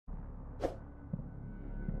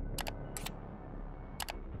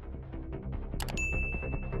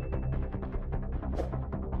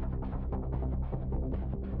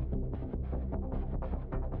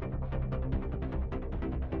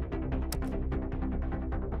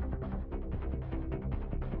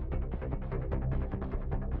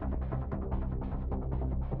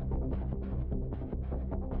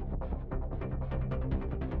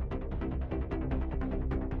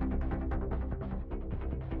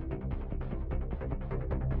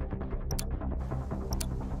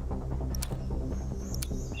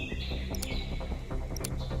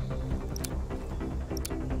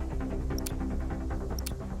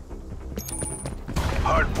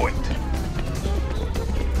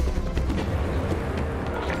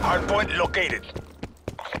Hardpoint located.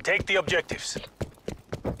 Take the objectives.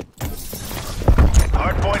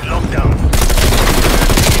 Hardpoint locked down.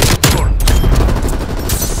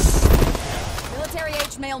 Military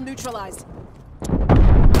H male neutralized.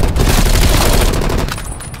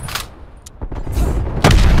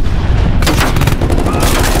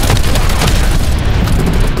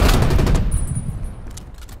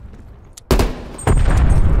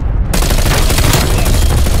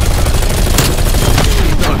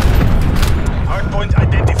 Hardpoint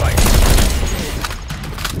identified.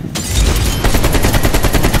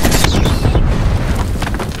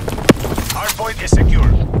 Hardpoint is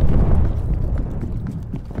secure.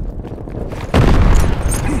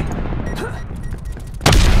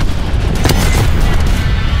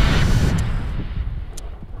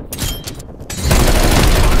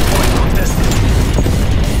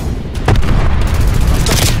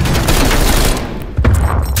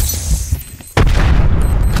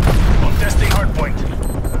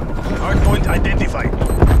 Hardpoint identified.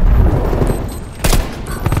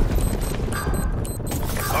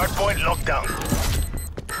 Hardpoint locked down.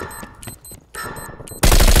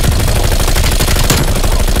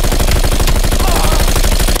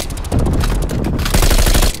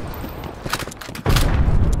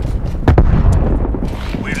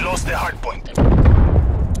 We lost the hardpoint.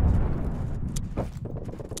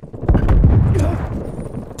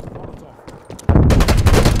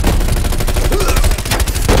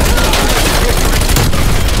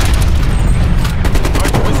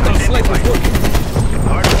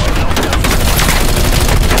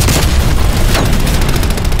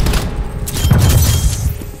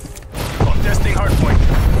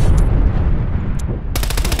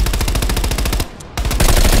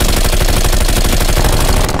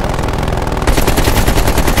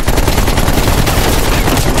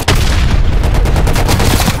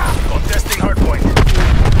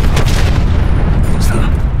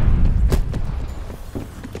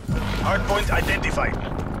 Hardpoint identified.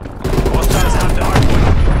 Hostiles have the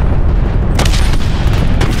hardpoint.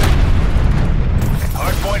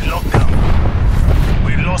 Hardpoint locked down.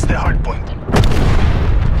 We lost the hardpoint.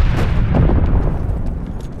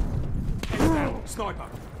 Sniper.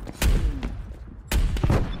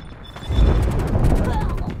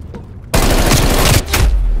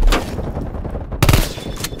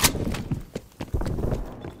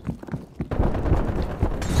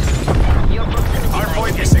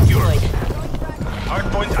 Hardpoint is secure.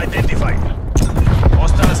 Hardpoint identified.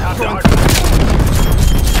 Hostiles have the hardpoint.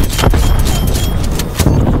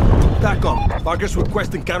 TACOM. Targets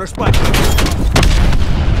requesting counter spike. Counter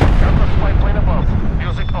spy plane above.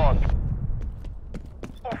 Music on.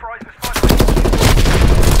 Authorized spy plane.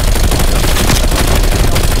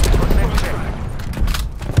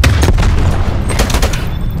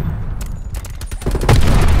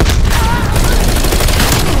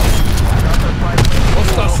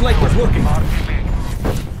 Hostile snipers working.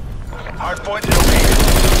 Hardpoint located.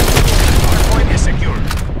 Hardpoint is secure.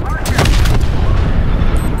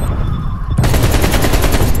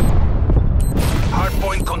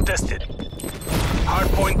 Hardpoint contested.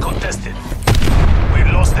 Hardpoint contested. We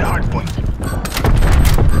lost the hardpoint.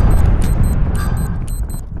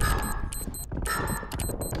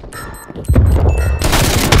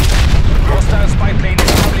 Hostile spy plane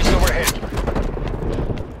established overhead.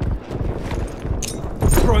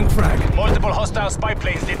 Throwing frag. Multiple hostile spy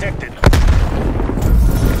planes detected.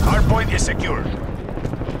 Hardpoint is secure.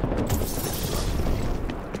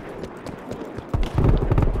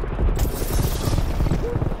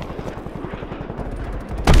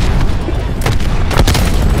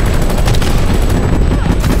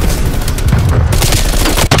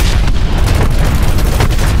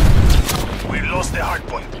 We lost the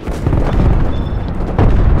hardpoint.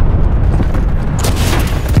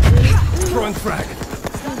 Throwing frag.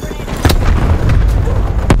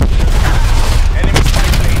 Enemy spy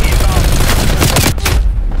plane inbound.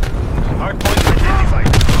 Hardpoint identified.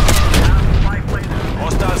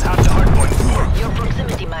 Hostiles have the hardpoint. Your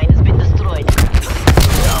proximity mine has been destroyed.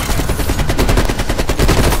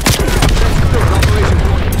 Operation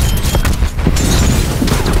warning.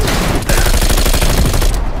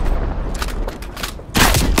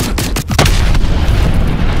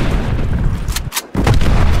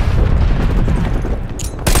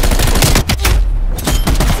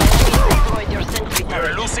 Destroyed your sentry We are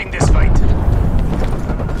turret. losing this fight.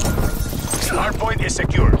 Hardpoint is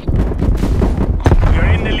secure. We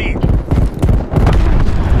are in the lead.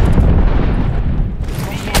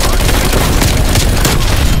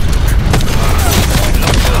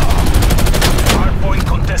 Hardpoint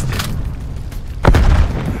contested.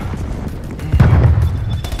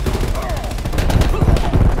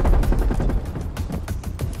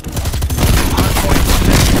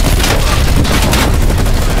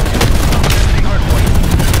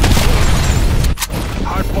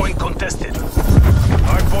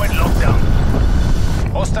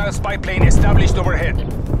 Hostile spy plane established overhead.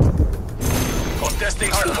 Contesting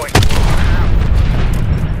hardpoint.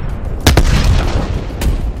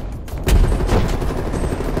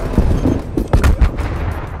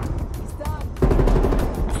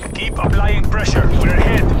 Keep applying pressure. We're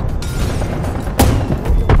ahead.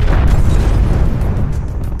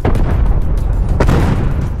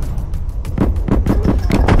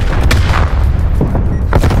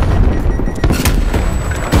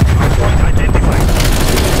 Hardpoint identified.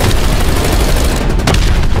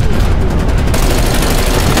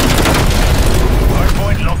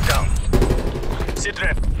 Hardpoint lockdown.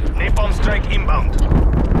 Sitrep, napalm strike inbound.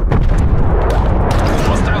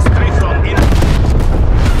 Hostile spray from in.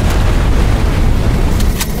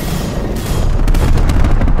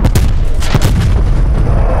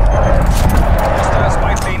 Hostile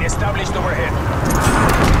spy plane established overhead.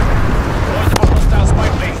 Multiple hostile spy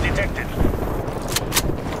planes detected.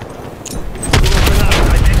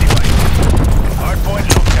 Identified. Hardpoint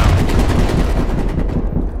lockdown.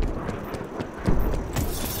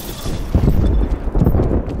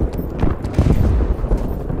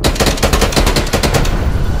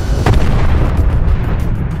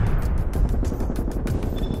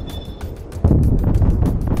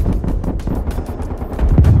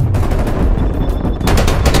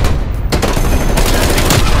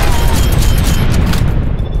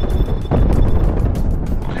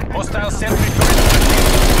 Hostile sentry turret.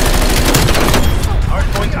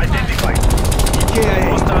 Hardpoint identified. KIA.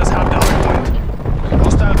 Hostiles have the hardpoint.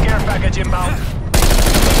 Hostile care package inbound.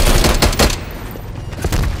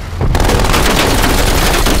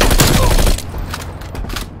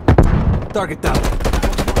 Target down.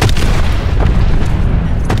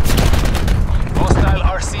 Hostile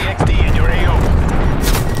RCXD in your AO.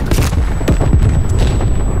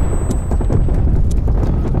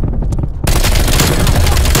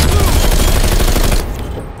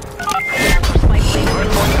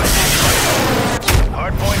 Hardpoint identified.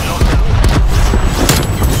 Hardpoint lockdown.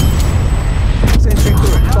 Sentry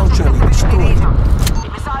turret functionally destroyed.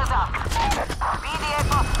 Missiles up. BDF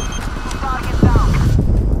up. Target down.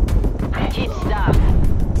 Hit stop.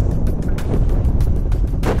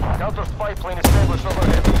 Counter spy plane established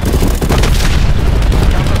overhead.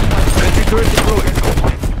 Sentry turret deployed.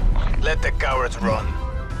 Let the cowards run.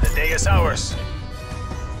 The day is ours.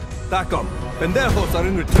 TACOM. Pendejos are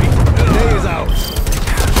in retreat. The day is ours.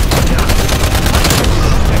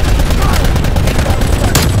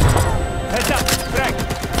 Heads up.